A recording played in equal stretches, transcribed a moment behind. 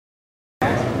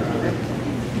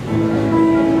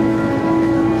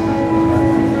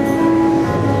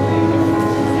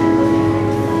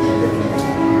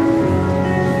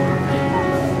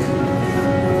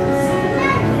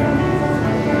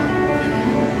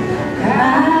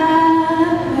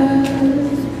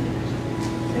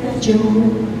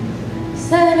you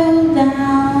settled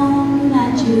down,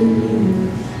 that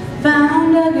you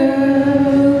found a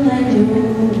girl and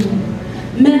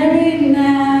you're married now.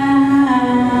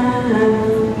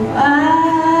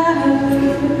 I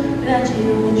heard that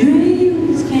your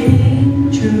dreams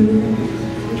came true.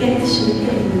 Guess you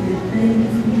gave the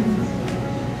things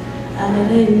I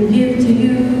didn't give to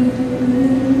you.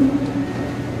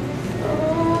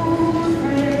 Oh,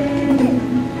 friend,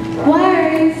 why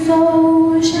are you so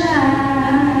shy?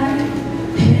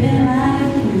 Pretty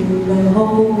like you will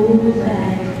hold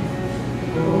back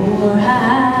or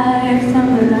hide from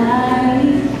the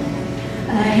light.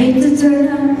 I hate to turn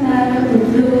up out of the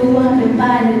blue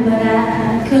uninvited, but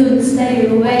I couldn't stay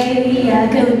away. I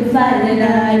couldn't fight it.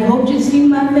 I hoped you'd see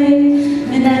my face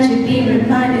and that you'd be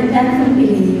reminded that for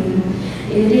me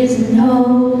it isn't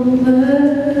over.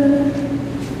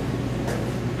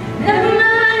 Never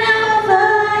mind, I'll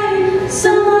find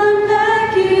someone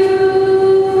like you,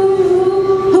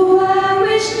 who I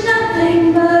wish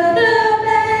nothing but the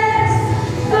best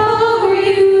for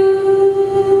you.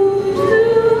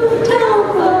 Don't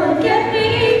forget me,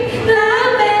 I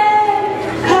beg.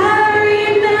 I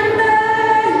remember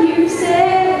you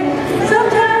said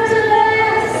sometimes it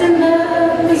lasts in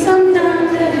love, but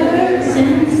sometimes it hurts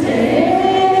instead.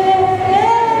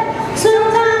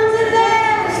 Sometimes it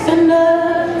lasts in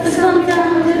love, but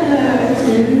sometimes it hurts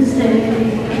instead.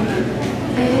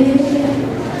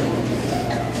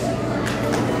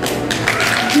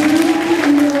 You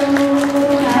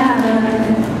know how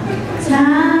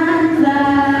time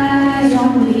flies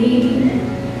on me.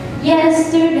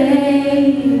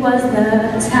 Yesterday was the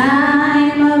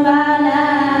time of our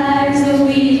lives.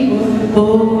 We were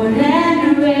born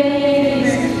and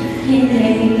raised in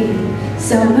a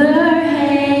summer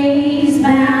haze,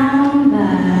 bound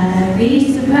by the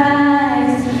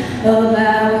surprise of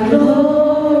our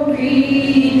glory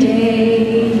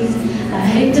days. I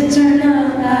hate to turn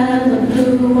up out of the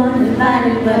blue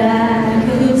uninvited, but I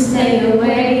couldn't stay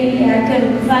away. I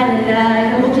couldn't fight it.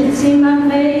 I hoped you'd see my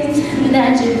face and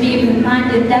that you'd be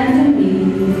reminded that for me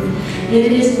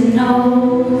it isn't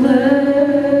over.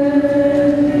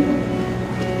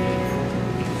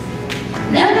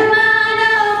 Never mind,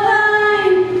 I'll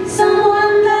find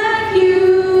someone like you,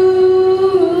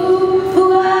 who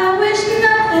I wish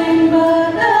nothing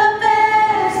but the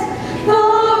best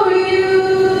for you.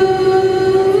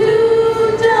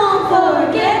 Don't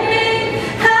forget me,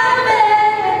 I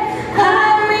beg. I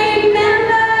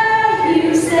remember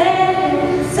you said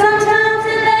sometimes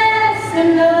it lasts in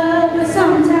love, but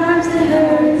sometimes it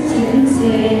hurts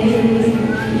instead.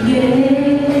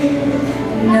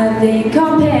 Yeah, nothing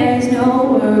compares, no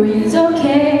worries or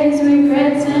cares.